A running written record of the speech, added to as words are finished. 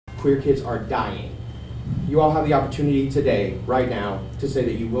Queer kids are dying. You all have the opportunity today, right now, to say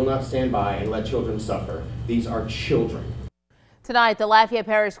that you will not stand by and let children suffer. These are children. Tonight, the Lafayette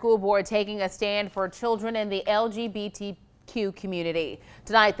Parish School Board taking a stand for children in the LGBTQ community.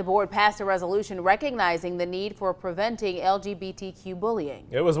 Tonight, the board passed a resolution recognizing the need for preventing LGBTQ bullying.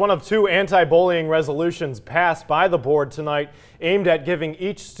 It was one of two anti-bullying resolutions passed by the board tonight, aimed at giving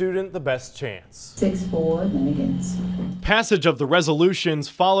each student the best chance. 6 for, and against. Passage of the resolutions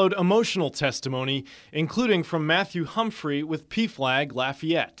followed emotional testimony, including from Matthew Humphrey with PFLAG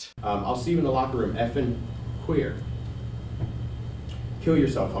Lafayette. I'll see you in the locker room, effing queer. Kill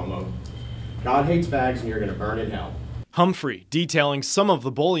yourself, homo. God hates fags and you're gonna burn in hell. Humphrey detailing some of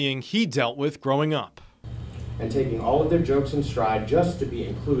the bullying he dealt with growing up. And taking all of their jokes in stride just to be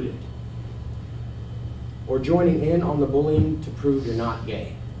included. Or joining in on the bullying to prove you're not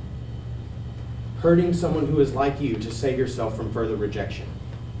gay. Hurting someone who is like you to save yourself from further rejection.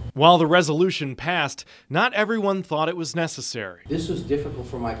 While the resolution passed, not everyone thought it was necessary. This was difficult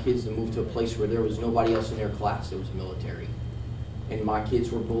for my kids to move to a place where there was nobody else in their class that was military. And my kids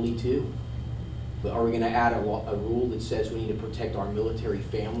were bullied too. But are we going to add a rule that says we need to protect our military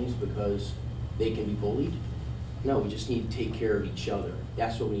families because they can be bullied? No, we just need to take care of each other.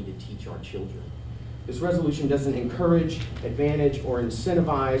 That's what we need to teach our children. This resolution doesn't encourage, advantage, or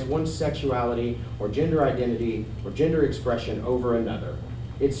incentivize one sexuality or gender identity or gender expression over another.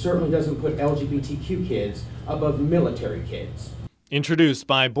 It certainly doesn't put LGBTQ kids above military kids. Introduced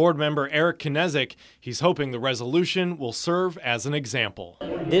by board member Eric Knezik, he's hoping the resolution will serve as an example.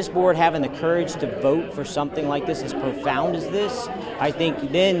 This board having the courage to vote for something like this, as profound as this, I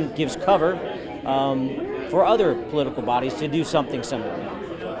think then gives cover for other political bodies to do something similar.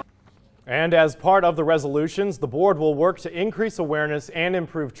 And as part of the resolutions, the board will work to increase awareness and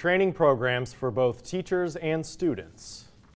improve training programs for both teachers and students.